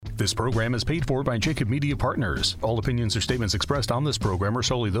This program is paid for by Jacob Media Partners. All opinions or statements expressed on this program are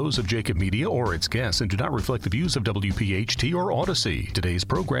solely those of Jacob Media or its guests and do not reflect the views of WPHT or Odyssey. Today's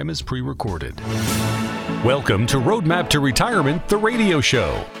program is pre-recorded. Welcome to Roadmap to Retirement, the radio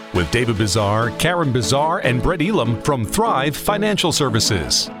show, with David Bazaar, Karen Bazaar, and Brett Elam from Thrive Financial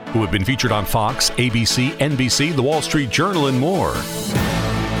Services, who have been featured on Fox, ABC, NBC, The Wall Street Journal, and more.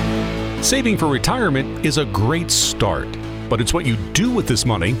 Saving for retirement is a great start, but it's what you do with this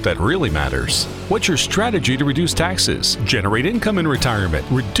money that really matters. What's your strategy to reduce taxes, generate income in retirement,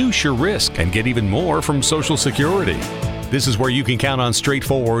 reduce your risk, and get even more from Social Security? This is where you can count on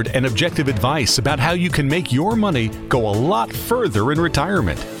straightforward and objective advice about how you can make your money go a lot further in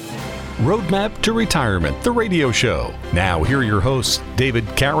retirement. Roadmap to Retirement, the radio show. Now, here are your hosts, David,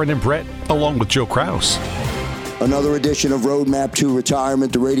 Karen, and Brett, along with Joe Kraus. Another edition of Roadmap to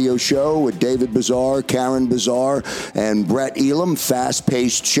Retirement, the radio show with David Bazaar, Karen Bazaar, and Brett Elam.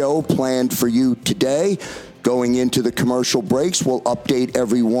 Fast-paced show planned for you today. Going into the commercial breaks, we'll update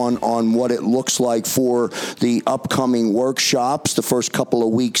everyone on what it looks like for the upcoming workshops the first couple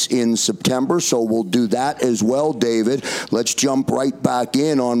of weeks in September. So we'll do that as well, David. Let's jump right back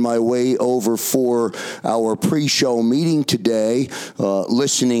in on my way over for our pre-show meeting today.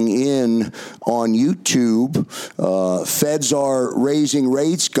 Listening in on YouTube, feds are raising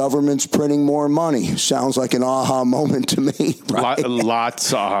rates, government's printing more money. Sounds like an aha moment to me. Right?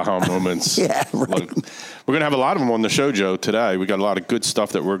 Lots of aha moments. Yeah, right. Look, we're going to have a lot of them on the show, Joe, today. We got a lot of good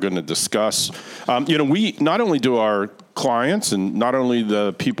stuff that we're going to discuss. We not only do our clients and not only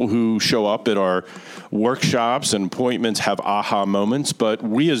the people who show up at our workshops and appointments have aha moments, but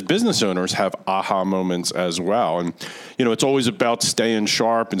we as business owners have aha moments as well. And, it's always about staying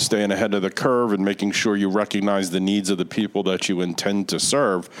sharp and staying ahead of the curve and making sure you recognize the needs of the people that you intend to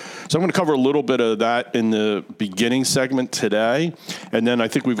serve. So I'm going to cover a little bit of that in the beginning segment today. And then I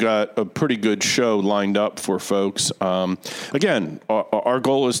think we've got a pretty good show lined up for folks. Again, our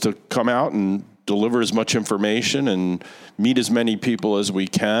goal is to come out and deliver as much information and meet as many people as we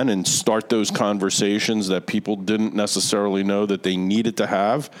can and start those conversations that people didn't necessarily know that they needed to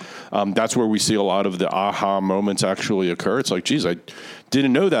have. That's where we see a lot of the aha moments actually occur. It's like, geez, I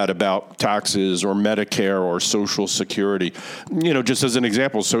didn't know that about taxes or Medicare or Social Security. Just as an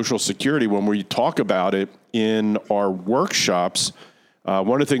example, Social Security, when we talk about it in our workshops,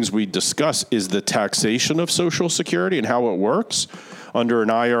 one of the things we discuss is the taxation of Social Security and how it works under an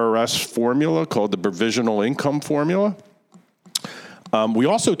IRS formula called the Provisional Income Formula. We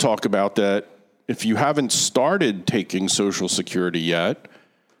also talk about that if you haven't started taking Social Security yet,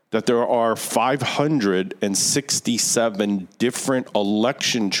 that there are 567 different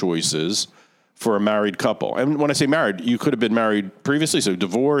election choices for a married couple. And when I say married, you could have been married previously, so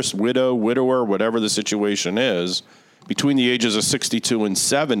divorce, widow, widower, whatever the situation is, between the ages of 62 and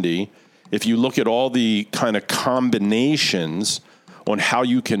 70, if you look at all the kind of combinations on how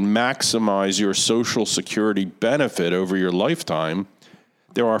you can maximize your Social Security benefit over your lifetime,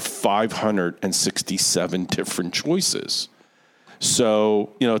 there are 567 different choices. So,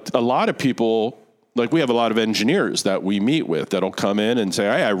 a lot of people, like we have a lot of engineers that we meet with that'll come in and say,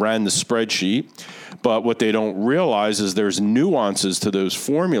 hey, I ran the spreadsheet, but what they don't realize is there's nuances to those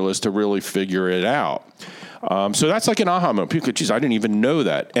formulas to really figure it out. So that's like an aha moment. People go, geez, I didn't even know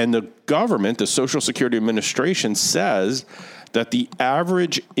that. And the government, the Social Security Administration, says that the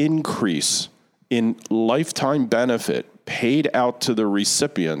average increase in lifetime benefit paid out to the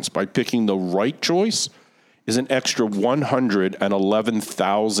recipients by picking the right choice is an extra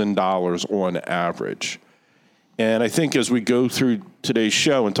 $111,000 on average. And I think as we go through today's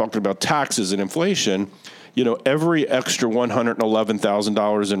show and talking about taxes and inflation, every extra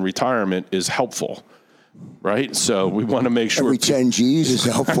 $111,000 in retirement is helpful. Right? So we want to make sure. Every 10 G's is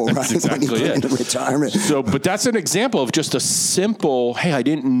helpful, right? That's exactly when you put into retirement. So, but that's an example of just a simple, hey, I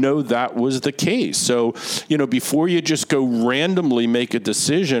didn't know that was the case. So, before you just go randomly make a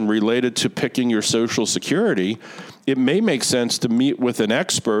decision related to picking your Social Security, it may make sense to meet with an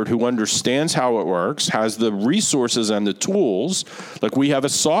expert who understands how it works, has the resources and the tools. Like we have a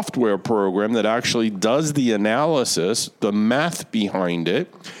software program that actually does the analysis, the math behind it.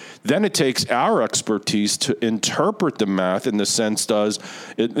 Then it takes our expertise to interpret the math in the sense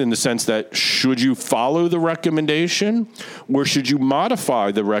that should you follow the recommendation or should you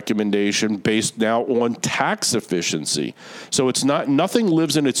modify the recommendation based now on tax efficiency? So it's nothing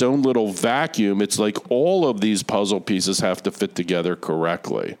lives in its own little vacuum. It's like all of these puzzle pieces have to fit together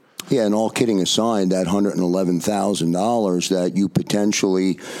correctly. Yeah, and all kidding aside, that $111,000 that you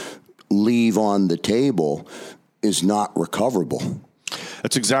potentially leave on the table is not recoverable.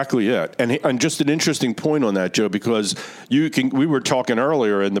 That's exactly it. And just an interesting point on that, Joe, because we were talking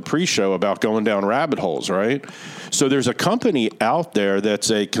earlier in the pre-show about going down rabbit holes, right? So there's a company out there that's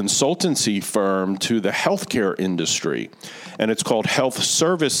a consultancy firm to the healthcare industry, and it's called Health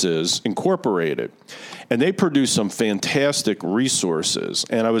Services Incorporated. And they produce some fantastic resources.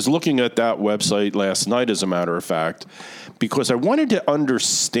 And I was looking at that website last night, as a matter of fact, because I wanted to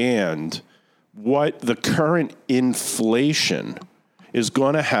understand what the current inflation is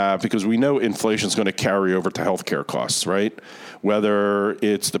going to have, because we know inflation is going to carry over to healthcare costs, right? Whether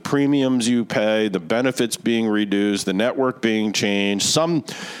it's the premiums you pay, the benefits being reduced, the network being changed, some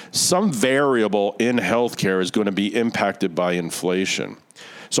variable in healthcare is going to be impacted by inflation.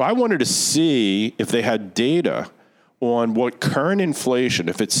 So I wanted to see if they had data on what current inflation,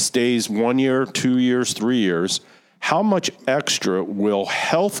 if it stays 1 year, 2 years, 3 years, how much extra will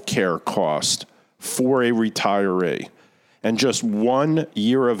healthcare cost for a retiree? And just 1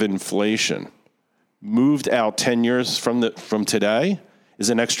 year of inflation moved out 10 years from today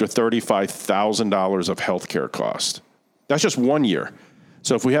is an extra $35,000 of healthcare cost. That's just 1 year.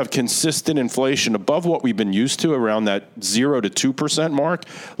 So if we have consistent inflation above what we've been used to, around that 0 to 2% mark,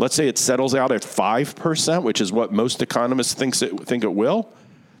 let's say it settles out at 5%, which is what most economists think it will,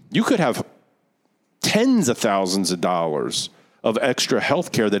 you could have tens of thousands of dollars of extra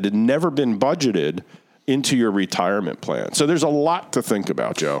healthcare that had never been budgeted into your retirement plan. So there's a lot to think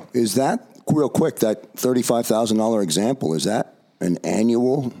about, Joe. Is that, real quick, that $35,000 example, is that an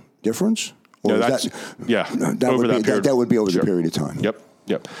annual difference? Or No, that over that period. That would be over the period of time. Yep.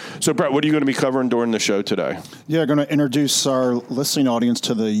 So, Brett, what are you going to be covering during the show today? Yeah, going to introduce our listening audience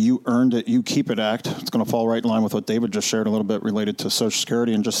to the You Earned It, You Keep It Act. It's going to fall right in line with what David just shared a little bit related to Social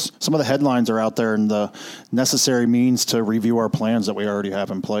Security, and just some of the headlines are out there and the necessary means to review our plans that we already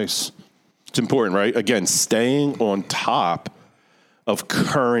have in place. It's important, right? Again, staying on top of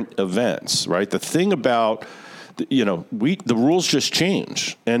current events, right? The thing about, the rules just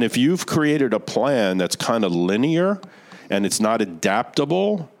change. And if you've created a plan that's kind of linear and it's not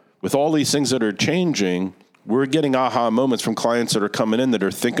adaptable, with all these things that are changing, we're getting aha moments from clients that are coming in that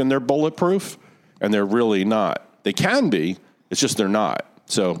are thinking they're bulletproof, and they're really not. They can be, it's just they're not.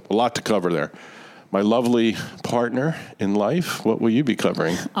 So a lot to cover there. My lovely partner in life, what will you be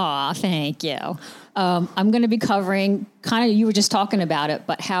covering? Aw, thank you. I'm going to be covering you were just talking about it,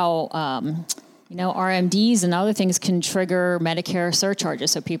 but how, RMDs and other things can trigger Medicare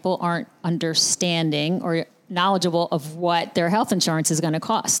surcharges. So people aren't understanding or knowledgeable of what their health insurance is going to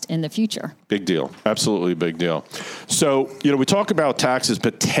cost in the future. Big deal. Absolutely big deal. So, we talk about taxes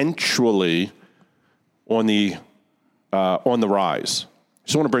potentially on the rise.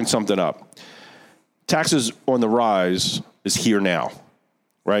 Just want to bring something up. Taxes on the rise is here now,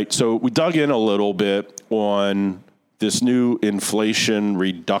 right? So we dug in a little bit on this new Inflation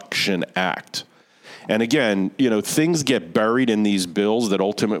Reduction Act. And again, things get buried in these bills that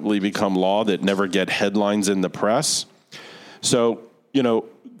ultimately become law that never get headlines in the press. So,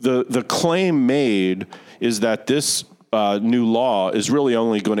 the claim made is that this new law is really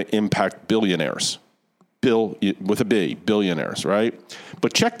only going to impact billionaires. With a B, billionaires, right?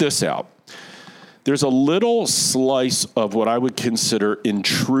 But check this out. There's a little slice of what I would consider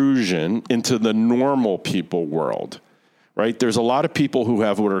intrusion into the normal people world, right? There's a lot of people who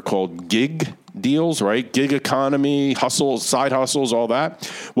have what are called gig deals, right? Gig economy, hustles, side hustles, all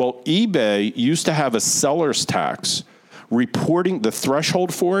that. Well, eBay used to have a seller's tax. Reporting, the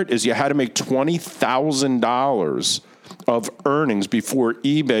threshold for it is you had to make $20,000 of earnings before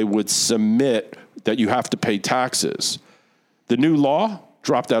eBay would submit that you have to pay taxes. The new law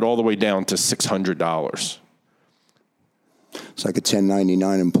dropped that all the way down to $600. It's like a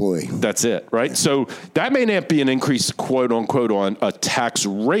 1099 employee. That's it, right? So that may not be an increase, quote unquote, on a tax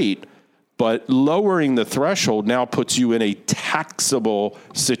rate, but lowering the threshold now puts you in a taxable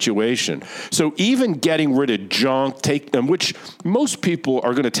situation. So even getting rid of junk, which most people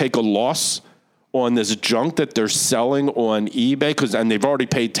are going to take a loss on this junk that they're selling on eBay and they've already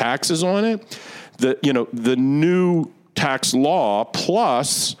paid taxes on it. The new tax law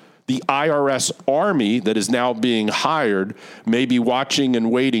plus the IRS army that is now being hired may be watching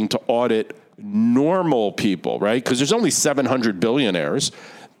and waiting to audit normal people, right? Because there's only 700 billionaires.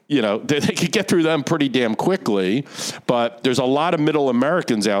 They could get through them pretty damn quickly, but there's a lot of middle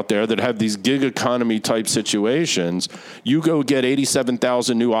Americans out there that have these gig economy type situations. You go get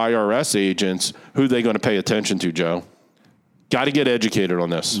 87,000 new IRS agents, who are they going to pay attention to, Joe? Got to get educated on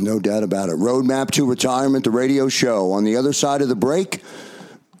this. No doubt about it. Roadmap to Retirement, the radio show. On the other side of the break,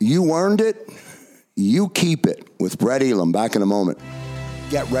 You Earned It, You Keep It, with Brett Elam. Back in a moment.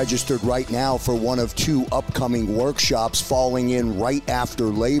 Get registered right now for one of 2 upcoming workshops falling in right after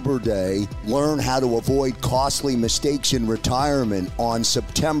Labor Day. Learn how to avoid costly mistakes in retirement on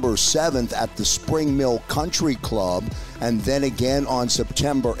September 7th at the Spring Mill Country Club, and then again on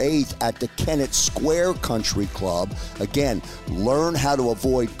September 8th at the Kennett Square Country Club. Again, learn how to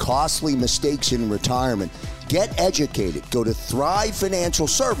avoid costly mistakes in retirement. Get educated. Go to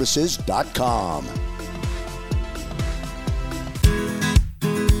thrivefinancialservices.com.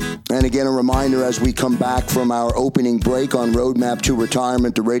 And again, a reminder as we come back from our opening break on Roadmap to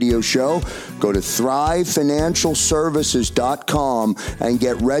Retirement, the radio show, go to thrivefinancialservices.com and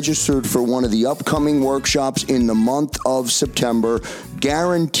get registered for one of the upcoming workshops in the month of September,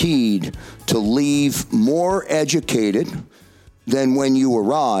 guaranteed to leave more educated than when you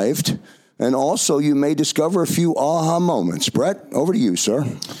arrived. And also, you may discover a few aha moments. Brett, over to you, sir.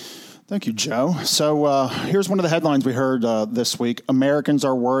 Thank you, Joe. So here's one of the headlines we heard this week. Americans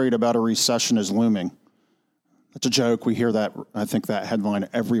are worried about a recession is looming. That's a joke. We hear that, I think, that headline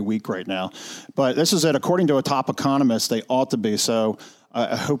every week right now. But this is it. According to a top economist, they ought to be. So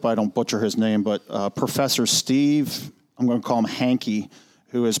I hope I don't butcher his name, but Professor Steve, I'm going to call him Hanke,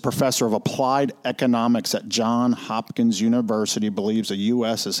 who is professor of applied economics at Johns Hopkins University, believes the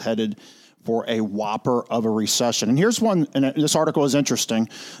U.S. is headed for a whopper of a recession. And here's one, and this article is interesting.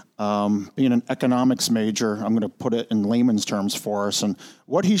 Being an economics major, I'm going to put it in layman's terms for us. And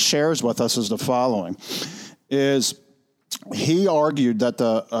what he shares with us is the following, is he argued that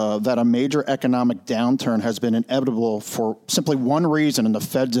that a major economic downturn has been inevitable for simply one reason, and the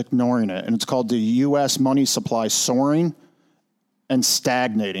Fed's ignoring it. And it's called the U.S. money supply soaring and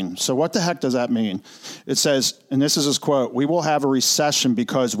stagnating. So what the heck does that mean? It says, and this is his quote, "We will have a recession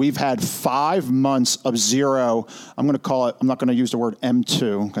because we've had 5 months of zero," I'm going to call it, I'm not going to use the word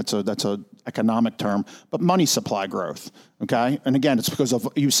M2, that's a economic term, but money supply growth, okay? And again, it's because of,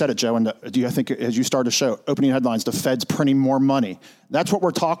 you said it, Joe, and I think as you started to show, opening headlines, the Fed's printing more money. That's what we're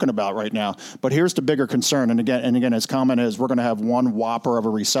talking about right now. But here's the bigger concern, and again, his comment is we're going to have one whopper of a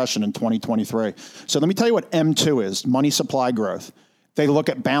recession in 2023. So let me tell you what M2 is, money supply growth. They look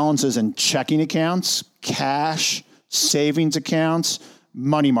at balances in checking accounts, cash, savings accounts,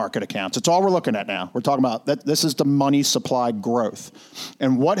 money market accounts. It's all we're looking at now. We're talking about that. This is the money supply growth.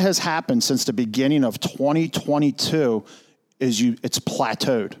 And what has happened since the beginning of 2022 is it's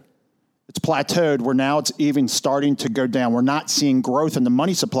plateaued. It's plateaued where now it's even starting to go down. We're not seeing growth in the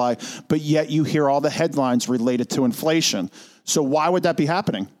money supply, but yet you hear all the headlines related to inflation. So why would that be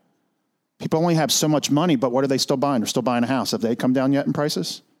happening? People only have so much money, but what are they still buying? They're still buying a house. Have they come down yet in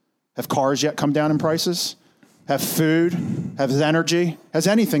prices? Have cars yet come down in prices? Have food? Has energy? Has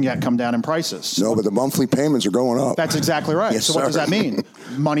anything yet come down in prices? No, but the monthly payments are going up. That's exactly right. Yes, so sir. What does that mean?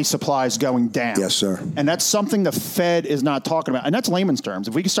 Money supply is going down. Yes, sir. And that's something the Fed is not talking about. And that's layman's terms.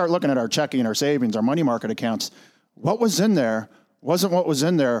 If we can start looking at our checking, our savings, our money market accounts, what was in there wasn't what was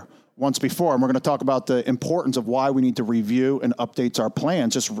in there once before. And we're going to talk about the importance of why we need to review and update our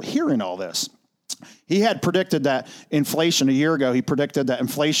plans, just hearing all this. He had predicted that inflation a year ago. He predicted that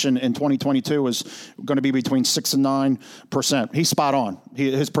inflation in 2022 was going to be between 6 and 9%. He's spot on.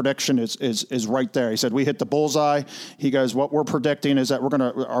 His prediction is right there. He said, we hit the bullseye. He goes, what we're predicting is that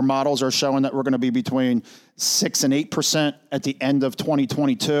our models are showing that we're going to be between 6 and 8% at the end of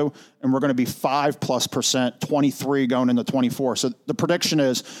 2022, and we're going to be 5+%, 23 going into 24. So the prediction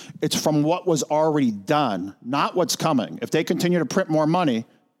is it's from what was already done, not what's coming. If they continue to print more money,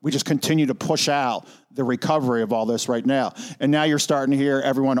 we just continue to push out the recovery of all this right now. And now you're starting to hear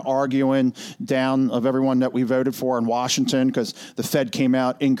everyone arguing down of everyone that we voted for in Washington because the Fed came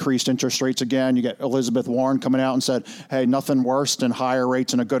out, increased interest rates again. You get Elizabeth Warren coming out and said, hey, nothing worse than higher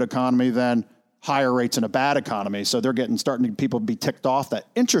rates in a good economy than higher rates in a bad economy. So they're starting people to be ticked off that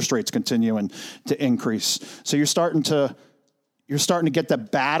interest rates continuing to increase. So you're starting to get the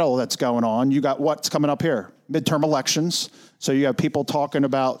battle that's going on. You got what's coming up here, midterm elections. So you have people talking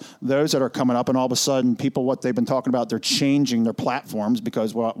about those that are coming up, and all of a sudden, what they've been talking about, they're changing their platforms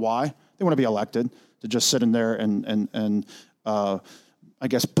because why? They want to be elected to just sit in there and I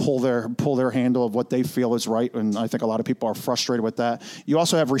guess pull their handle of what they feel is right, and I think a lot of people are frustrated with that. You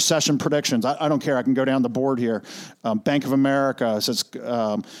also have recession predictions. I don't care. I can go down the board here. Bank of America says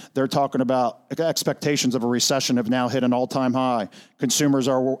they're talking about expectations of a recession have now hit an all-time high. Consumers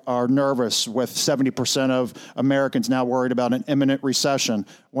are nervous, with 70% of Americans now worried about an imminent recession.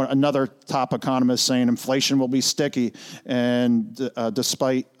 Another top economist saying inflation will be sticky, and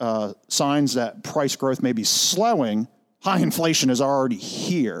despite signs that price growth may be slowing, high inflation is already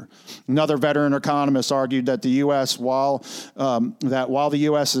here. Another veteran economist argued that the U.S., while the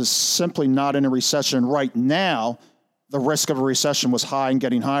U.S. is simply not in a recession right now, the risk of a recession was high and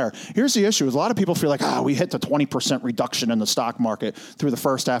getting higher. Here's the issue. A lot of people feel like, we hit the 20% reduction in the stock market through the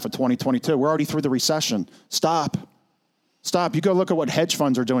first half of 2022. We're already through the recession. Stop. You go look at what hedge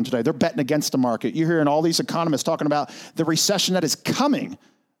funds are doing today. They're betting against the market. You're hearing all these economists talking about the recession that is coming,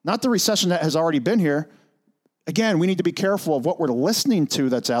 not the recession that has already been here. Again, we need to be careful of what we're listening to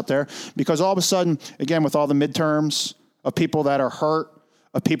that's out there, because all of a sudden, again, with all the midterms of people that are hurt,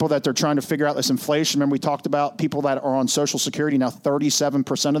 of people that they're trying to figure out this inflation. Remember, we talked about people that are on Social Security. Now,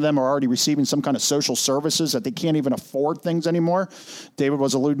 37% of them are already receiving some kind of social services that they can't even afford things anymore. David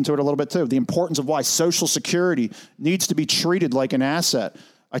was alluding to it a little bit too. The importance of why Social Security needs to be treated like an asset.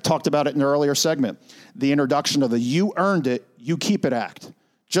 I talked about it in the earlier segment. The introduction of the You Earned It, You Keep It Act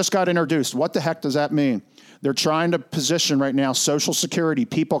just got introduced. What the heck does that mean? They're trying to position right now Social Security,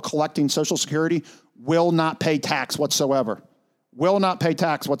 people collecting Social Security will not pay tax whatsoever. Will not pay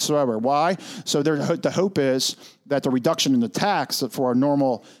tax whatsoever. Why? So the hope is that the reduction in the tax for a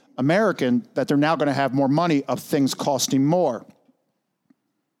normal American, that they're now going to have more money of things costing more. ...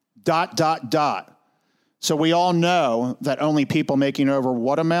 So we all know that only people making over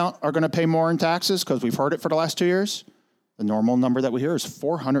what amount are going to pay more in taxes, because we've heard it for the last 2 years. The normal number that we hear is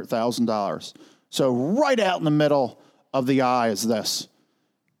 $400,000. So right out in the middle of the eye is this.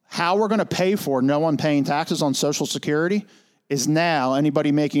 How we're going to pay for no one paying taxes on Social Security is now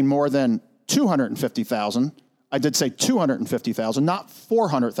anybody making more than $250,000. I did say $250,000, not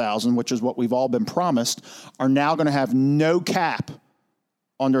 $400,000, which is what we've all been promised, are now going to have no cap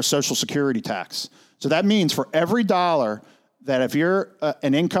on their Social Security tax. So that means for every dollar that if you're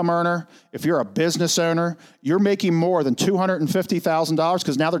an income earner, if you're a business owner, you're making more than $250,000,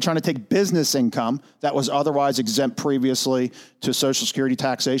 because now they're trying to take business income that was otherwise exempt previously to Social Security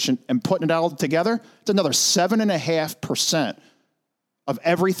taxation and putting it all together. It's another 7.5% of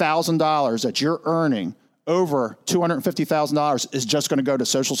every $1,000 that you're earning over $250,000 is just going to go to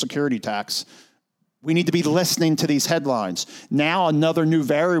Social Security tax. We need to be listening to these headlines. Now, another new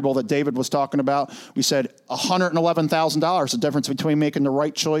variable that David was talking about, we said $111,000, the difference between making the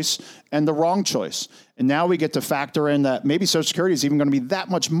right choice and the wrong choice. And now we get to factor in that maybe Social Security is even going to be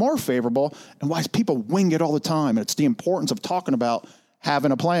that much more favorable, and why people wing it all the time. And it's the importance of talking about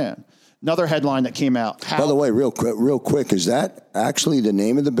having a plan. Another headline that came out. By the way, real quick, is that actually the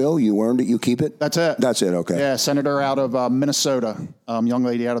name of the bill? You Earned It, You Keep It? That's it. That's it, okay. Yeah, senator out of Minnesota, young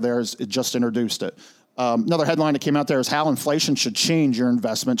lady out of there, has just introduced it. Another headline that came out there is how inflation should change your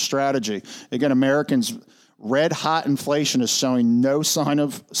investment strategy. Again, Americans' red-hot inflation is showing no sign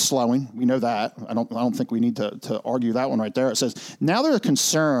of slowing. We know that. I don't think we need to argue that one right there. It says, now there are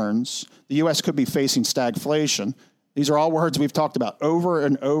concerns the U.S. could be facing stagflation. These are all words we've talked about over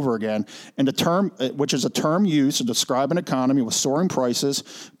and over again, and the term, which is a term used to describe an economy with soaring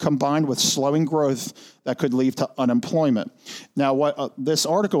prices combined with slowing growth that could lead to unemployment. Now, what this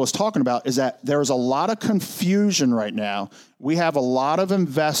article is talking about is that there's a lot of confusion right now. We have a lot of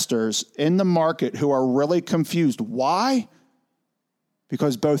investors in the market who are really confused. Why?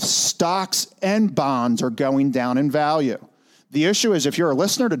 Because both stocks and bonds are going down in value. The issue is, if you're a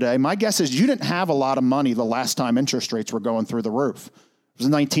listener today, my guess is you didn't have a lot of money the last time interest rates were going through the roof. It was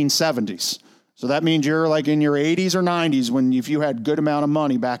the 1970s. So that means you're like in your 80s or 90s if you had good amount of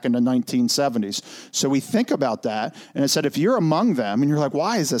money back in the 1970s. So we think about that, and it said if you're among them and you're like,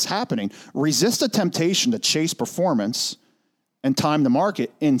 why is this happening? Resist the temptation to chase performance and time the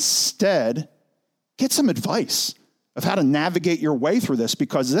market. Instead, get some advice of how to navigate your way through this,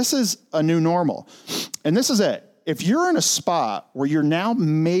 because this is a new normal. And this is it. If you're in a spot where you're now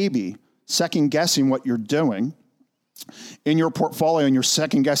maybe second-guessing what you're doing in your portfolio and you're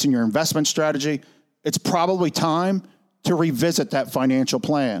second-guessing your investment strategy, it's probably time to revisit that financial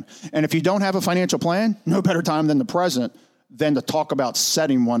plan. And if you don't have a financial plan, no better time than the present than to talk about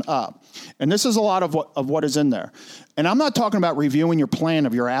setting one up. And this is a lot of what is in there. And I'm not talking about reviewing your plan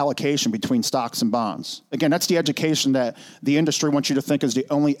of your allocation between stocks and bonds. Again, that's the education that the industry wants you to think is the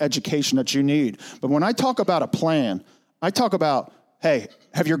only education that you need. But when I talk about a plan, I talk about, hey,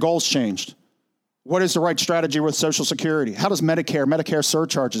 have your goals changed? What is the right strategy with Social Security? How does Medicare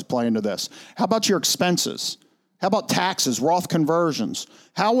surcharges play into this? How about your expenses? How about taxes, Roth conversions?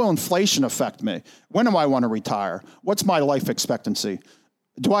 How will inflation affect me? When do I want to retire? What's my life expectancy?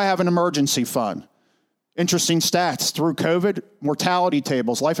 Do I have an emergency fund? Interesting stats. Through COVID, mortality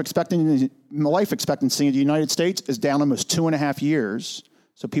tables, life expectancy in the United States is down almost 2.5 years.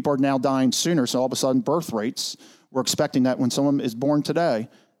 So people are now dying sooner. So all of a sudden, birth rates, we're expecting that when someone is born today,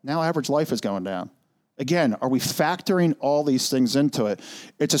 now average life is going down. Again, are we factoring all these things into it?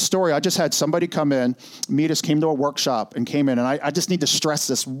 It's a story. I just had somebody come in, meet us, came to a workshop and came in. And I just need to stress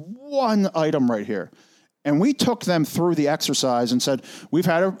this one item right here. And we took them through the exercise and said, we've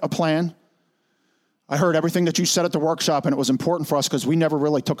had a plan. I heard everything that you said at the workshop, and it was important for us because we never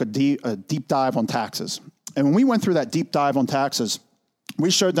really took a deep dive on taxes. And when we went through that deep dive on taxes,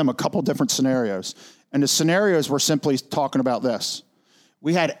 we showed them a couple different scenarios. And the scenarios were simply talking about this.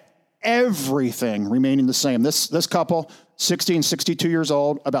 We had everything remaining the same. This couple, 60 and 62 years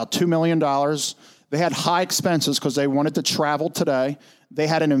old, about $2 million. They had high expenses because they wanted to travel today. They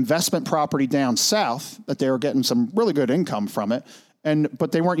had an investment property down south that they were getting some really good income from it,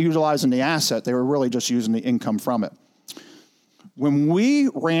 but they weren't utilizing the asset. They were really just using the income from it. When we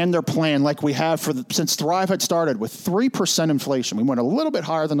ran their plan like we have since Thrive had started with 3% inflation, we went a little bit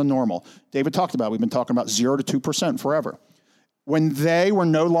higher than the normal. David talked about, we've been talking about 0 to 2% forever. When they were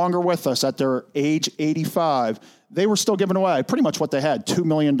no longer with us at their age 85, they were still giving away pretty much what they had, $2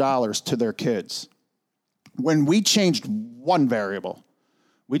 million to their kids. When we changed one variable,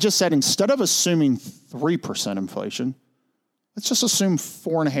 we just said, instead of assuming 3% inflation, let's just assume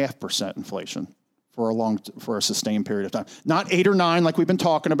 4.5% inflation for a sustained period of time. Not 8 or 9 like we've been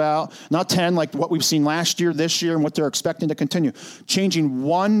talking about, not 10 like what we've seen last year, this year, and what they're expecting to continue. Changing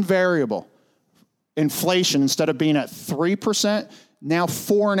one variable, inflation, instead of being at 3%, now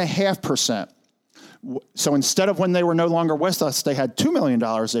 4.5%. So instead of when they were no longer with us, they had $2 million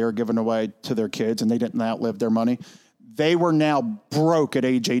they were giving away to their kids and they didn't outlive their money. They were now broke at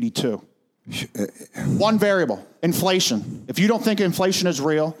age 82. One variable, inflation. If you don't think inflation is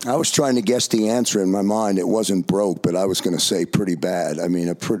real. I was trying to guess the answer in my mind. It wasn't broke, but I was going to say pretty bad. I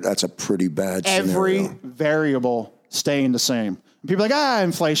mean, that's a pretty bad scenario. Every variable staying the same. And people are like,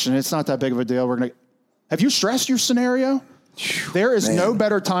 inflation, it's not that big of a deal. Have you stressed your scenario? There is no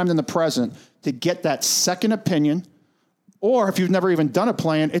better time than the present to get that second opinion. Or if you've never even done a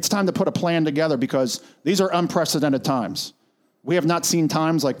plan, it's time to put a plan together because these are unprecedented times. We have not seen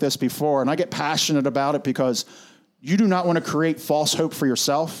times like this before. And I get passionate about it because you do not want to create false hope for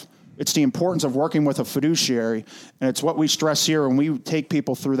yourself. It's the importance of working with a fiduciary. And it's what we stress here when we take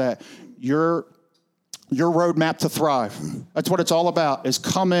people through that. Your roadmap to thrive. That's what it's all about, is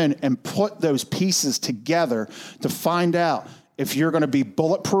come in and put those pieces together to find out if you're going to be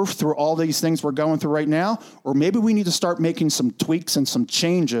bulletproof through all these things we're going through right now, or maybe we need to start making some tweaks and some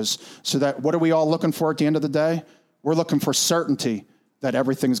changes so that what are we all looking for at the end of the day? We're looking for certainty that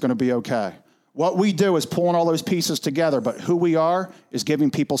everything's going to be okay. What we do is pulling all those pieces together, but who we are is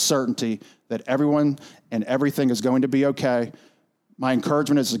giving people certainty that everyone and everything is going to be okay. My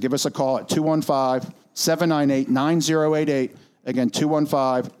encouragement is to give us a call at 215-798-9088. Again,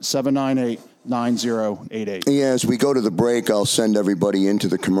 215-798-9088. Yeah, as we go to the break, I'll send everybody into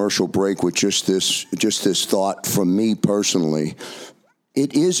the commercial break with just this thought from me personally.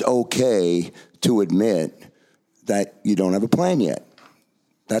 It is okay to admit that you don't have a plan yet.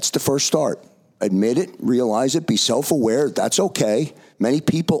 That's the first start. Admit it, realize it, be self-aware. That's okay. Many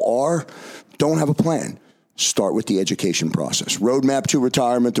people don't have a plan. Start with the education process. Roadmap to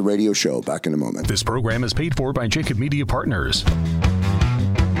Retirement, the radio show. Back in a moment. This program is paid for by Jacob Media Partners.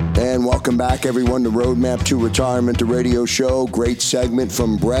 And welcome back, everyone, to Roadmap to Retirement, the radio show. Great segment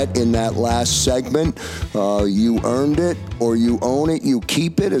from Brett in that last segment. You earned it, or you own it, you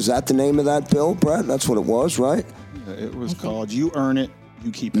keep it. Is that the name of that bill, Brett? That's what it was, right? It was called You Earn It,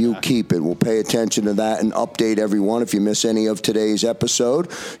 You Keep It. You keep it. We'll pay attention to that and update everyone. If you miss any of today's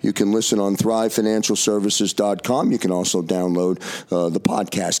episode, you can listen on ThriveFinancialServices.com. You can also download the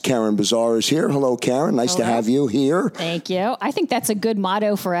podcast. Karen Bazaar is here. Hello, Karen. Nice to have you here. Thank you. I think that's a good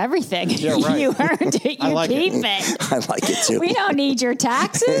motto for everything. Yeah, right. You earned it, you keep it. I like it, too. We don't need your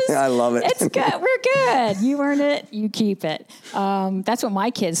taxes. I love it. It's good. We're good. You earn it, you keep it. That's what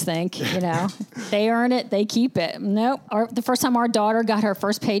my kids think, They earn it, they keep it. Nope. The first time our daughter got her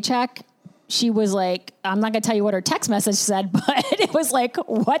first paycheck, she was like, I'm not going to tell you what her text message said, but it was like,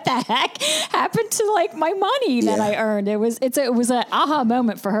 what the heck happened to like my money that I earned? It was an aha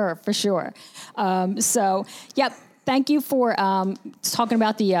moment for her, for sure. Thank you for talking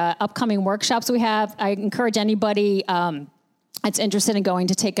about the upcoming workshops we have. I encourage anybody that's interested in going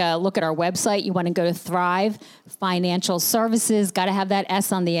to take a look at our website. You want to go to Thrive Financial Services, got to have that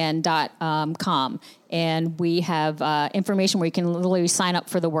S on the end, .com. And we have information where you can literally sign up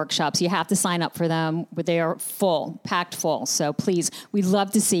for the workshops. You have to sign up for them, but they are full, packed full. So please, we'd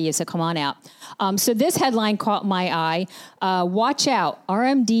love to see you, so come on out. So this headline caught my eye. Watch out,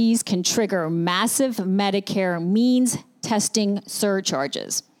 RMDs can trigger massive Medicare means testing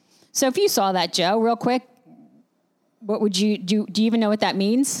surcharges. So if you saw that, Joe, real quick. what would you do? Do you even know what that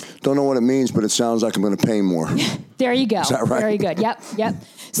means? Don't know what it means, but it sounds like I'm going to pay more. There you go. Is that right? Very good. Yep.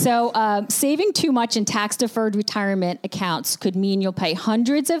 So saving too much in tax-deferred retirement accounts could mean you'll pay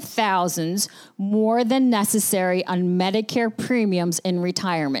hundreds of thousands more than necessary on Medicare premiums in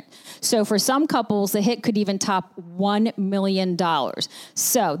retirement. So for some couples, the hit could even top $1 million.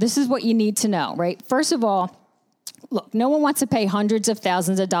 So this is what you need to know, right? First of all, look, no one wants to pay hundreds of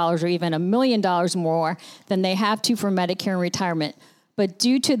thousands of dollars or even $1 million more than they have to for Medicare and retirement. But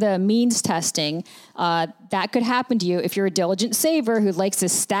due to the means testing, that could happen to you if you're a diligent saver who likes to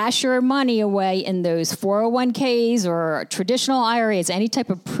stash your money away in those 401ks or traditional IRAs, any type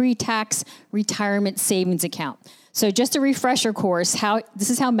of pre-tax retirement savings account. So just a refresher course, this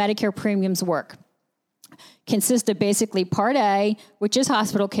is how Medicare premiums work. Consist of basically Part A, which is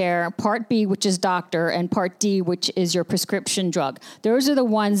hospital care, Part B, which is doctor, and Part D, which is your prescription drug. Those are the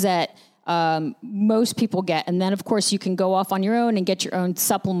ones that most people get. And then, of course, you can go off on your own and get your own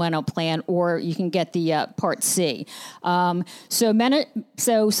supplemental plan, or you can get the Part C. So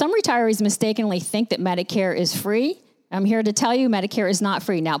some retirees mistakenly think that Medicare is free. I'm here to tell you Medicare is not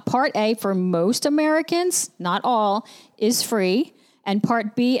free. Now, Part A for most Americans, not all, is free. And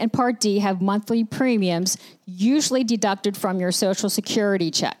Part B and Part D have monthly premiums, usually deducted from your Social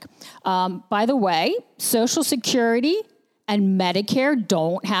Security check. By the way, Social Security and Medicare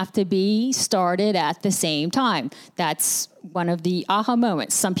don't have to be started at the same time. That's one of the aha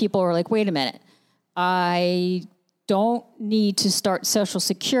moments. Some people are like, wait a minute, I don't need to start Social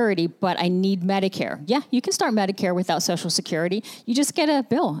Security, but I need Medicare. Yeah, you can start Medicare without Social Security. You just get a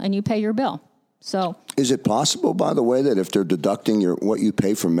bill and you pay your bill. So, is it possible, by the way, that if they're deducting what you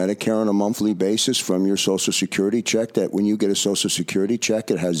pay for Medicare on a monthly basis from your Social Security check, that when you get a Social Security check,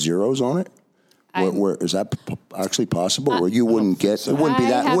 it has zeros on it? Is that actually possible? Or you wouldn't get it? Wouldn't be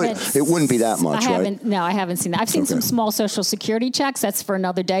that. It wouldn't be that much, right? No, I haven't seen that. I've seen some small Social Security checks. That's for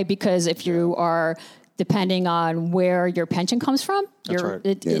another day, because if you are, depending on where your pension comes from,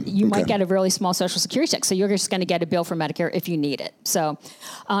 you might get a really small Social Security check. So you're just going to get a bill for Medicare if you need it. So,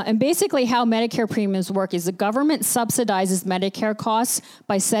 and basically how Medicare premiums work is the government subsidizes Medicare costs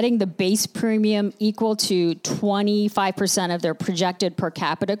by setting the base premium equal to 25% of their projected per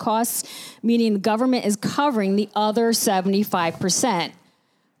capita costs, meaning the government is covering the other 75%.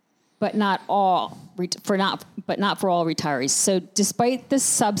 But not all for all retirees. So despite the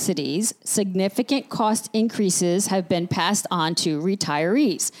subsidies, significant cost increases have been passed on to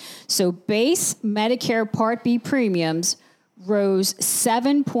retirees. So base Medicare Part B premiums rose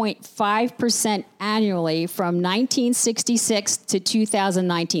 7.5% annually from 1966 to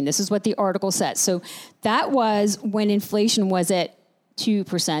 2019. This is what the article says. So that was when inflation was at 2%,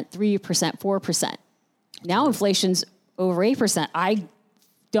 3%, 4%. Now inflation's over 8%. I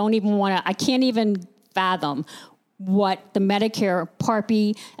can't even fathom what the Medicare Part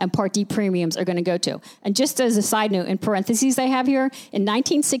B and Part D premiums are going to go to. And just as a side note, in parentheses I have here, in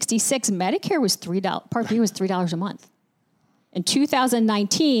 1966, Medicare was $3, Part B was $3 a month. In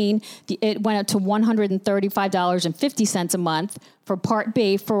 2019, it went up to $135.50 a month for Part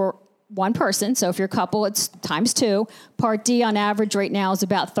B for one person. So if you're a couple, it's times 2. Part D on average right now is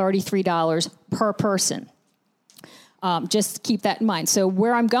about $33 per person. Just keep that in mind. So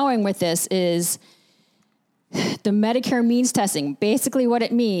where I'm going with this is the Medicare means testing. Basically what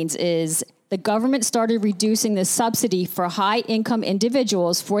it means is the government started reducing the subsidy for high-income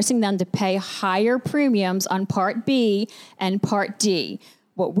individuals, forcing them to pay higher premiums on Part B and Part D.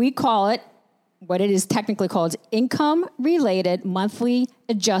 What it is technically called, is Income-Related Monthly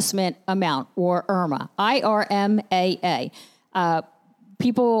Adjustment Amount, or IRMAA, IRMAA.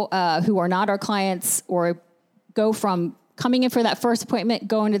 People who are not our clients or go from coming in for that first appointment,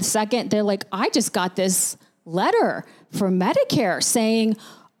 going to the second, they're like, I just got this letter from Medicare saying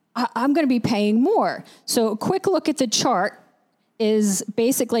I'm going to be paying more. So a quick look at the chart is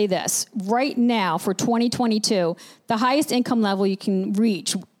basically this. Right now for 2022, the highest income level you can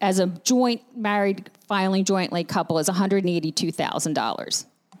reach as a joint married filing jointly couple is $182,000.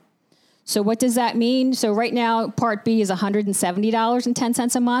 So what does that mean? So right now, Part B is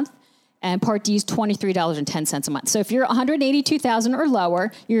 $170.10 a month. And Part D is $23.10 a month. So if you're $182,000 or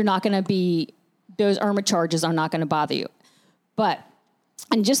lower, you're not going to be, those IRMAA charges are not going to bother you. But,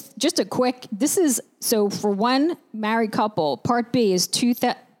 and just a quick, so for one married couple, Part B is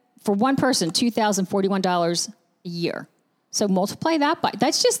for one person, $2,041 a year. So multiply that by,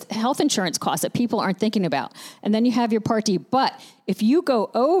 that's just health insurance costs that people aren't thinking about. And then you have your Part D. But if you go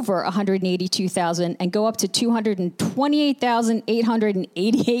over $182,000 and go up to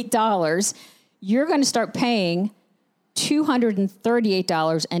 $228,888, you're going to start paying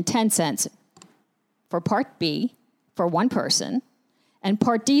 $238.10 for Part B for one person, and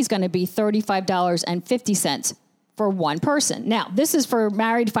Part D is going to be $35.50 for one person. Now, this is for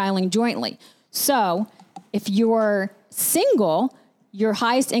married filing jointly. So if you're single, your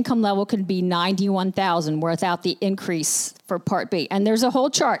highest income level could be $91,000 without the increase for Part B. And there's a whole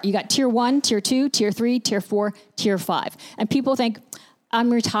chart. You got Tier 1, Tier 2, Tier 3, Tier 4, Tier 5. And people think,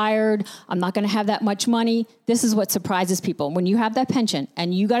 I'm retired, I'm not going to have that much money. This is what surprises people. When you have that pension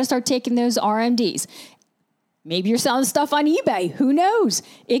and you got to start taking those RMDs, maybe you're selling stuff on eBay. Who knows?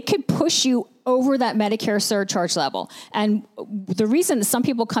 It could push you over that Medicare surcharge level. And the reason that some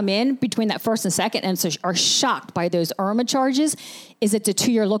people come in between that first and second and are shocked by those IRMAA charges is it's a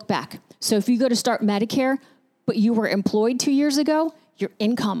 2-year look back. So if you go to start Medicare, but you were employed 2 years ago, your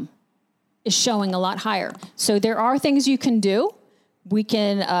income is showing a lot higher. So there are things you can do. We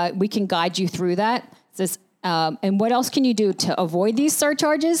can guide you through that. And what else can you do to avoid these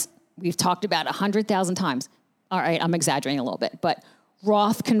surcharges? We've talked about 100,000 times. All right, I'm exaggerating a little bit, but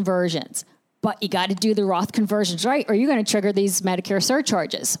Roth conversions. But you got to do the Roth conversions right, or you're going to trigger these Medicare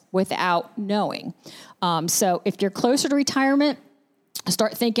surcharges without knowing. So if you're closer to retirement,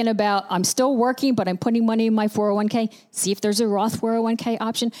 start thinking about, I'm still working, but I'm putting money in my 401k. See if there's a Roth 401k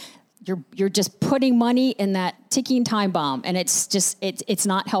option. You're just putting money in that ticking time bomb, and it's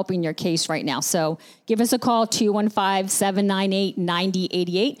not helping your case right now. So give us a call,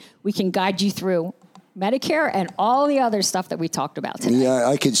 215-798-9088. We can guide you through Medicare and all the other stuff that we talked about today. Yeah,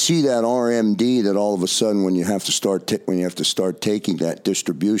 I could see that RMD, that all of a sudden when you have to start taking that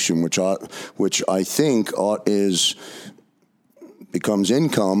distribution, which I think becomes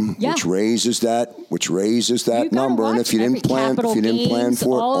income, which raises that number. And if you didn't plan for it,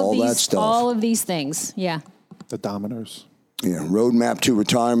 all that stuff. All of these things. Yeah. The dominoes. Yeah, Roadmap to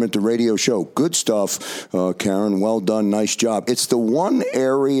Retirement, the radio show. Good stuff, Karen. Well done. Nice job. It's the one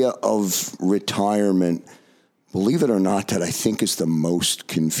area of retirement, believe it or not, that I think is the most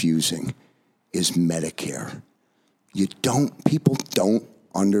confusing is Medicare. People don't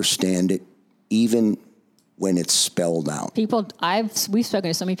understand it even when it's spelled out. We've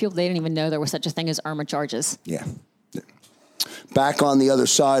spoken to so many people, they didn't even know there was such a thing as IRMAA charges. Yeah. Back on the other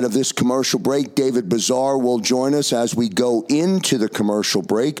side of this commercial break, David Bazaar will join us as we go into the commercial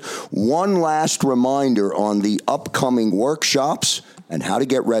break. One last reminder on the upcoming workshops and how to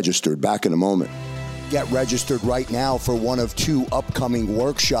get registered. Back in a moment. Get registered right now for one of 2 upcoming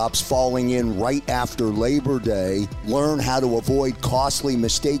workshops falling in right after Labor Day. Learn how to avoid costly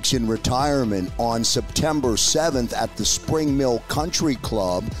mistakes in retirement on September 7th at the Spring Mill Country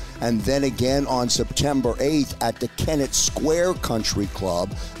Club, and then again on September 8th at the Kennett Square Country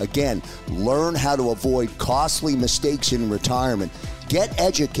Club. Again, learn how to avoid costly mistakes in retirement. Get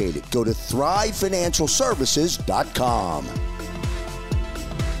educated. Go to thrivefinancialservices.com.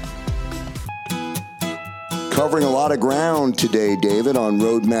 Covering a lot of ground today, David, on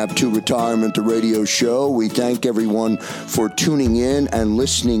Roadmap to Retirement, the radio show. We thank everyone for tuning in and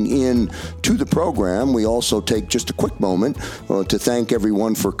listening in to the program. We also take just a quick moment to thank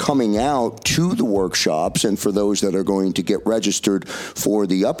everyone for coming out to the workshops, and for those that are going to get registered for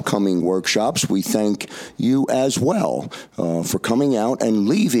the upcoming workshops, we thank you as well for coming out and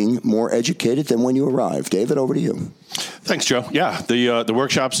leaving more educated than when you arrived. David, over to you. Thanks, Joe. Yeah, the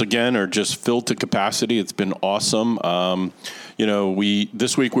workshops, again, are just filled to capacity. It's been awesome.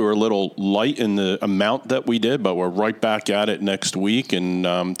 This week we were a little light in the amount that we did, but we're right back at it next week and,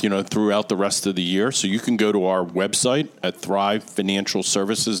 throughout the rest of the year. So you can go to our website at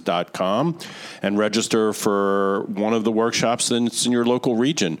thrivefinancialservices.com and register for one of the workshops that's in your local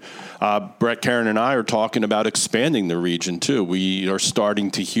region. Brett, Karen, and I are talking about expanding the region, too. We are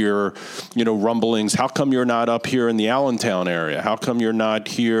starting to hear, rumblings. How come you're not up here in the Allentown area? How come you're not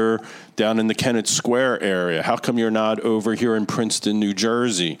here down in the Kennett Square area? How come you're not over here in Princeton, New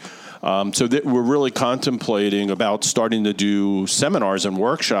Jersey? We're really contemplating about starting to do seminars and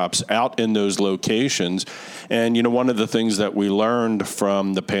workshops out in those locations. And, one of the things that we learned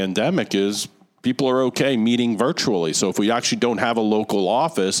from the pandemic is people are okay meeting virtually. So if we actually don't have a local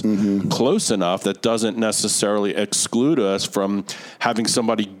office close enough, that doesn't necessarily exclude us from having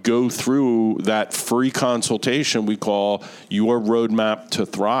somebody go through that free consultation we call Your Roadmap to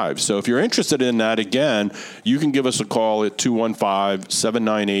Thrive. So if you're interested in that, again, you can give us a call at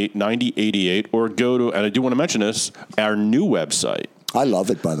 215-798-9088 or go to, and I do want to mention this, our new website. I love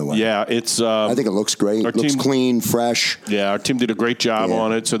it, by the way. Yeah, it's. I think it looks great. It looks clean, fresh. Yeah, our team did a great job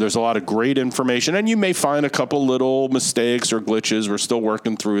on it. So there's a lot of great information, and you may find a couple little mistakes or glitches. We're still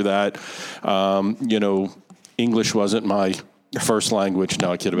working through that. English wasn't my first language.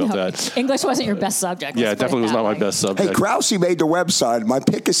 No, I kid about that. English wasn't your best subject. Yeah, it definitely was not my best subject. Hey, Krause made the website. My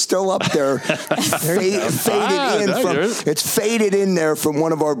pick is still up there. It's faded in there from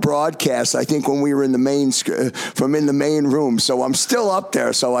one of our broadcasts, I think when we were in the main room. So I'm still up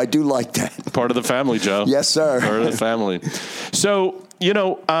there. So I do like that. Part of the family, Joe. Yes, sir. Part of the family. So,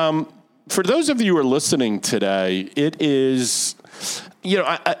 for those of you who are listening today, it is...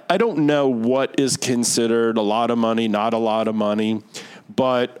 I don't know what is considered a lot of money, not a lot of money,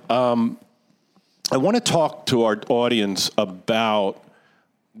 but I want to talk to our audience about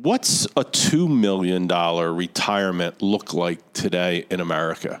what's a $2 million retirement look like today in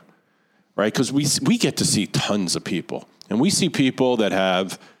America, right? Because we get to see tons of people, and we see people that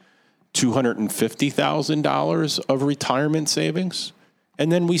have $250,000 of retirement savings,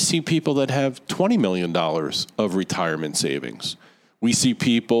 and then we see people that have $20 million of retirement savings. We see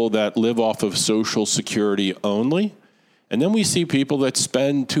people that live off of Social Security only, and then we see people that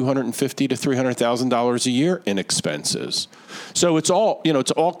spend $250,000 to $300,000 a year in expenses. So it's all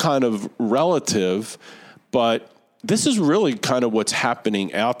kind of relative, but this is really kind of what's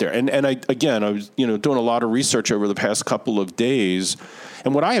happening out there. And I was doing a lot of research over the past couple of days,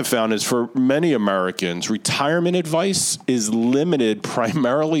 and what I have found is for many Americans, retirement advice is limited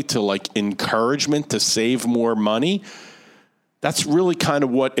primarily to like encouragement to save more money. That's really kind of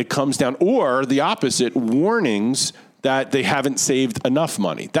what it comes down, or the opposite, warnings that they haven't saved enough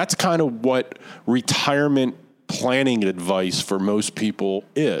money. That's kind of what retirement planning advice for most people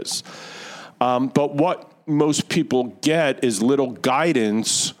is. But what most people get is little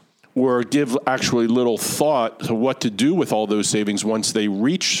guidance or give actually little thought to what to do with all those savings once they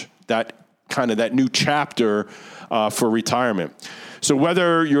reach that new chapter for retirement. So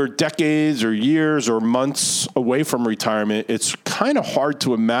whether you're decades or years or months away from retirement, it's kind of hard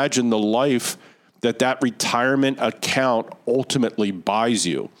to imagine the life that retirement account ultimately buys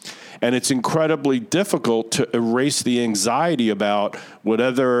you. And it's incredibly difficult to erase the anxiety about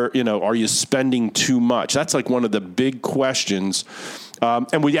whether, are you spending too much? That's like one of the big questions.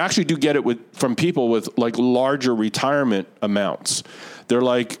 And we actually do get it from people with like larger retirement amounts. They're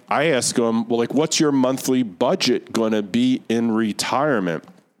like, I ask them, well, like, what's your monthly budget going to be in retirement?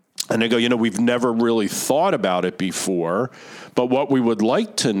 And they go, we've never really thought about it before, but what we would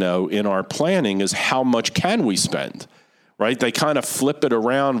like to know in our planning is how much can we spend, right? They kind of flip it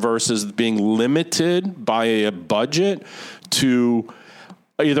around versus being limited by a budget to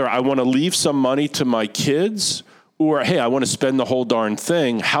either I want to leave some money to my kids or, hey, I want to spend the whole darn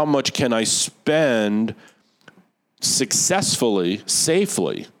thing. How much can I spend successfully,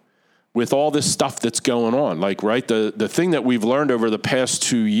 safely, with all this stuff that's going on? Like, right, the thing that we've learned over the past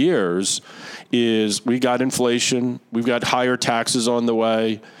 2 years is we got inflation, we've got higher taxes on the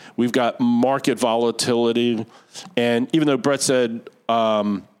way, we've got market volatility, and even though Brett said,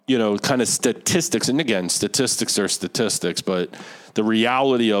 kind of statistics, and again, statistics are statistics, but the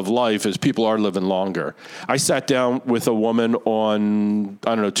reality of life is people are living longer. I sat down with a woman on,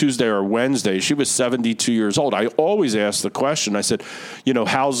 Tuesday or Wednesday. She was 72 years old. I always ask the question. I said,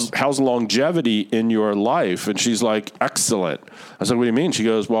 how's longevity in your life? And she's like, excellent. I said, what do you mean? She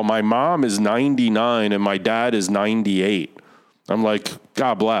goes, well, my mom is 99 and my dad is 98. I'm like,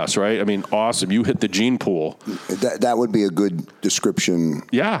 God bless, right? I mean, awesome. You hit the gene pool. That would be a good description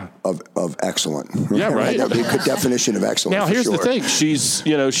of excellent. Yeah, right. That would be a good definition of excellent. Now, here's the thing.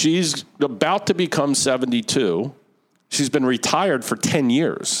 She's about to become 72. She's been retired for 10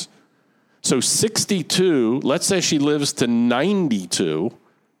 years. So 62, let's say she lives to 92,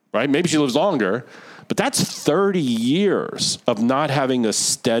 right? Maybe she lives longer, but that's 30 years of not having a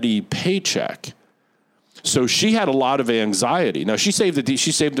steady paycheck. So she had a lot of anxiety. Now, she saved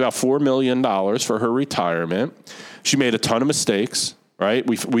about $4 million for her retirement. She made a ton of mistakes, right?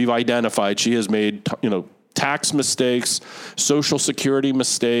 We've identified she has made, tax mistakes, Social Security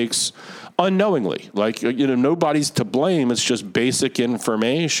mistakes, unknowingly. Like, nobody's to blame. It's just basic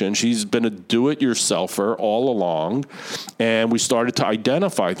information. She's been a do-it-yourselfer all along, and we started to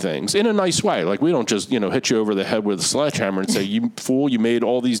identify things in a nice way. Like, we don't just, hit you over the head with a sledgehammer and say, you fool, you made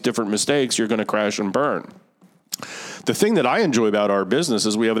all these different mistakes, you're going to crash and burn. The thing that I enjoy about our business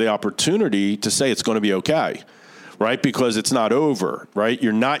is we have the opportunity to say it's going to be okay, right? Because it's not over, right?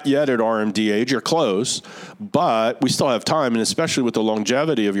 You're not yet at RMD age, you're close, but we still have time. And especially with the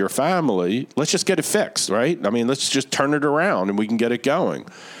longevity of your family, let's just get it fixed, right? I mean, let's just turn it around and we can get it going.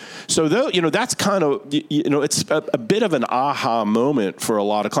 So, that's kind of, it's a bit of an aha moment for a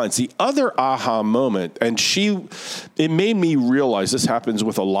lot of clients. The other aha moment, and it made me realize this happens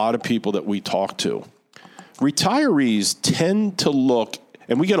with a lot of people that we talk to. Retirees tend to look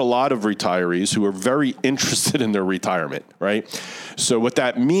And we get a lot of retirees who are very interested in their retirement, right? So what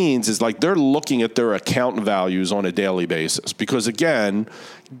that means is like they're looking at their account values on a daily basis because, again,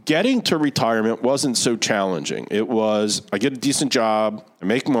 getting to retirement wasn't so challenging. It was, I get a decent job, I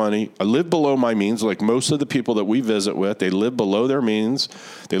make money, I live below my means. Like most of the people that we visit with, they live below their means,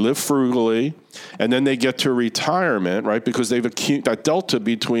 they live frugally, and then they get to retirement, right? Because they've that delta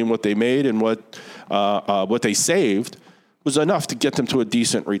between what they made and what they saved was enough to get them to a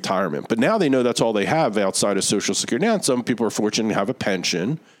decent retirement. But now they know that's all they have outside of Social Security. Now some people are fortunate to have a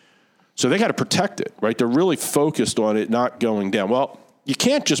pension, so they got to protect it, right? They're really focused on it not going down. Well, you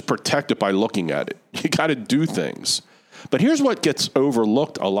can't just protect it by looking at it. You got to do things. But here's what gets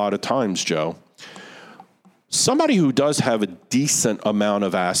overlooked a lot of times, Joe. Somebody who does have a decent amount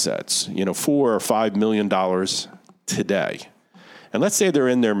of assets, $4 or $5 million today, and let's say they're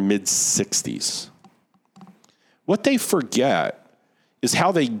in their mid-60s, what they forget is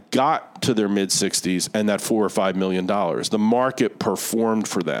how they got to their mid-60s and that $4 or $5 million. The market performed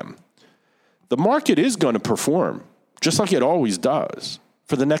for them. The market is going to perform, just like it always does,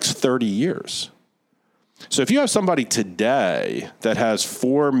 for the next 30 years. So if you have somebody today that has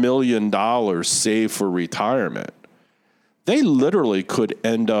 $4 million saved for retirement, they literally could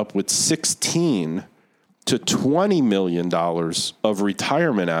end up with $16 to $20 million of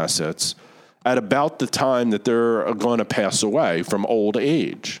retirement assets at about the time that they're going to pass away from old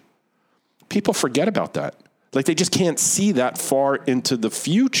age. People forget about that. Like they just can't see that far into the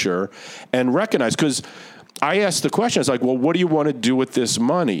future and recognize, because I asked the question, it's like, well, what do you want to do with this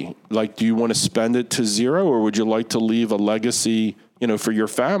money? Like, do you want to spend it to zero, or would you like to leave a legacy, for your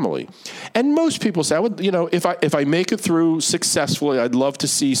family? And most people say, if I make it through successfully, I'd love to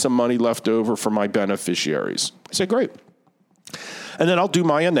see some money left over for my beneficiaries. I say, great. And then I'll do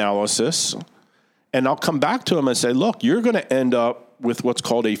my analysis and I'll come back to them and say, look, you're going to end up with what's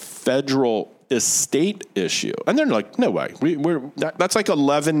called a federal estate issue. And they're like, no way. That's like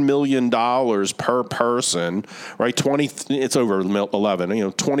 $11 million per person, right? It's over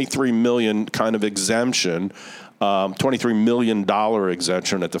 11, 23 million kind of exemption, $23 million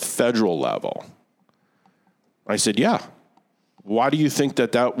exemption at the federal level. I said, yeah. Why do you think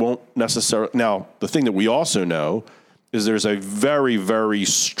that won't necessarily? Now, the thing that we also know is there's a very, very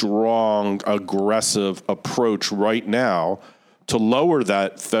strong, aggressive approach right now to lower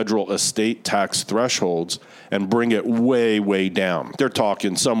that federal estate tax thresholds and bring it way, way down. They're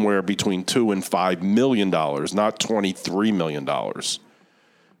talking somewhere between $2 and $5 million, not $23 million.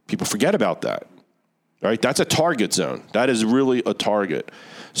 People forget about that, right? That's a target zone. That is really a target.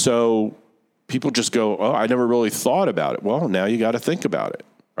 So people just go, oh, I never really thought about it. Well, now you got to think about it,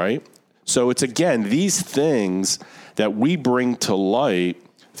 right? So it's, again, these things that we bring to light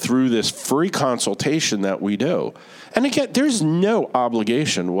through this free consultation that we do. And again, there's no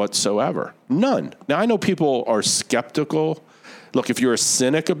obligation whatsoever. None. Now, I know people are skeptical. Look, if you're a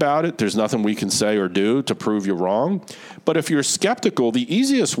cynic about it, there's nothing we can say or do to prove you wrong. But if you're skeptical, the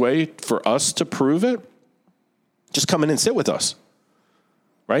easiest way for us to prove it, just come in and sit with us,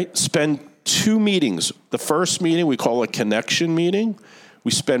 right? Spend 2 meetings. The first meeting we call a connection meeting. We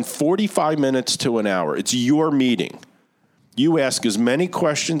spend 45 minutes to an hour. It's your meeting. You ask as many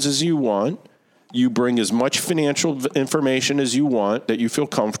questions as you want. You bring as much financial information as you want that you feel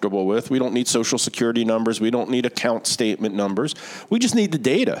comfortable with. We don't need Social Security numbers. We don't need account statement numbers. We just need the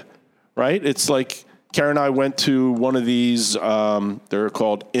data, right? It's like Karen and I went to one of these, they're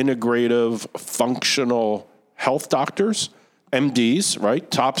called integrative functional health doctors, MDs,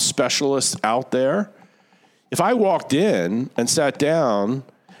 right? Top specialists out there. If I walked in and sat down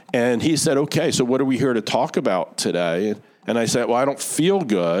and he said, okay, so what are we here to talk about today? And I said, well, I don't feel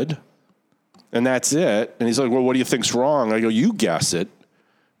good. And that's it. And he's like, well, what do you think's wrong? I go, you guess it.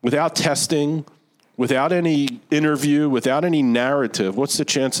 Without testing, without any interview, without any narrative, what's the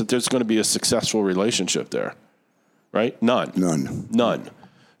chance that there's going to be a successful relationship there? Right? None.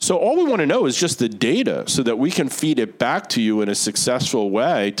 So all we want to know is just the data so that we can feed it back to you in a successful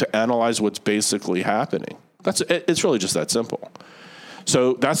way to analyze what's basically happening. It's really just that simple.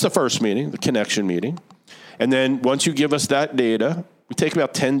 So that's the first meeting, the connection meeting. And then once you give us that data, we take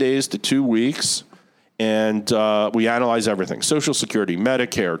about 10 days to 2 weeks, and we analyze everything. Social Security,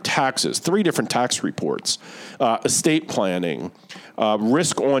 Medicare, taxes, 3 different tax reports, estate planning,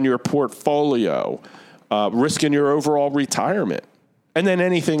 risk on your portfolio, risk in your overall retirement, and then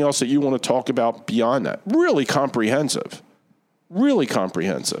anything else that you want to talk about beyond that. Really comprehensive.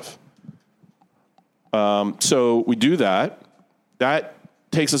 So we do that. That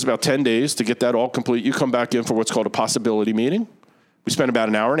takes us about 10 days to get that all complete. You come back in for what's called a possibility meeting. We spend about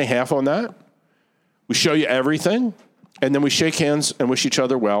an hour and a half on that. We show you everything. and then we shake hands and wish each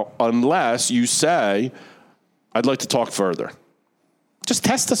other well, unless you say, I'd like to talk further. Just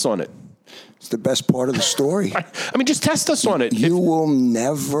test us on it. It's the best part of the story. I mean, just test us on it. You will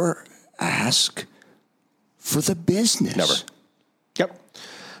never ask for the business. Never. Yep.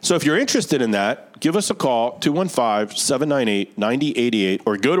 So if you're interested in that, give us a call, 215-798-9088,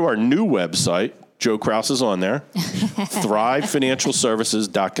 or go to our new website. Joe Kraus is on there,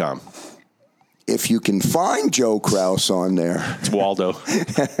 thrivefinancialservices.com. If you can find Joe Kraus on there. It's Waldo.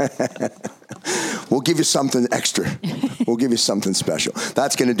 We'll give you something extra. We'll give you something special.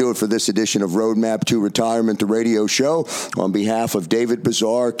 That's going to do it for this edition of Roadmap to Retirement, the radio show. On behalf of David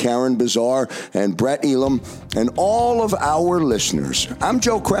Bazaar, Karen Bazaar, and Brett Elam, and all of our listeners, I'm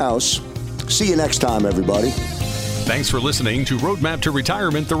Joe Kraus. See you next time, everybody. Thanks for listening to Roadmap to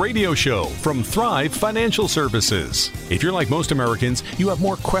Retirement, the radio show from Thrive Financial Services. If you're like most Americans, you have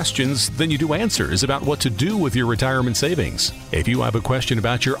more questions than you do answers about what to do with your retirement savings. If you have a question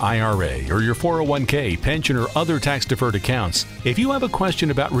about your IRA or your 401k, pension, or other tax-deferred accounts, if you have a question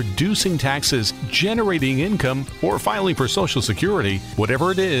about reducing taxes, generating income, or filing for Social Security,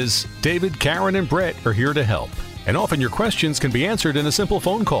 whatever it is, David, Karen, and Brett are here to help. And often your questions can be answered in a simple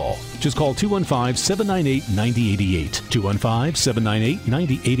phone call. Just call 215-798-9088.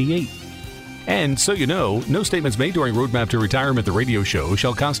 215-798-9088. And so you know, no statements made during Roadmap to Retirement, the radio show,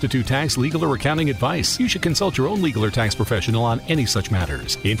 shall constitute tax, legal, or accounting advice. You should consult your own legal or tax professional on any such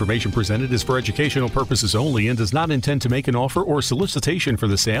matters. The information presented is for educational purposes only and does not intend to make an offer or solicitation for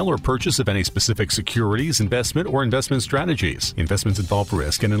the sale or purchase of any specific securities, investment, or investment strategies. Investments involve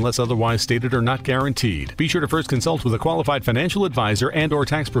risk and, unless otherwise stated, are not guaranteed. Be sure to first consult with a qualified financial advisor and or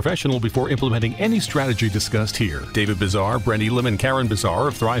tax professional before implementing any strategy discussed here. David Bazaar, Brent Elam, and Karen Bazaar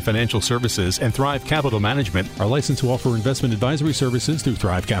of Thrive Financial Services and Thrive Capital Management are licensed to offer investment advisory services through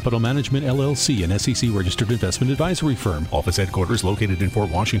Thrive Capital Management, LLC, an SEC-registered investment advisory firm. Office headquarters located in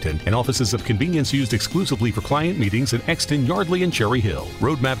Fort Washington, and offices of convenience used exclusively for client meetings in Exton, Yardley, and Cherry Hill.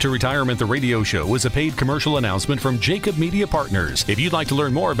 Roadmap to Retirement, the radio show, is a paid commercial announcement from Jacob Media Partners. If you'd like to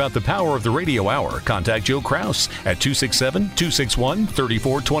learn more about the power of the radio hour, contact Joe Kraus at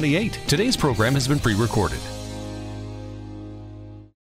 267-261-3428. Today's program has been pre-recorded.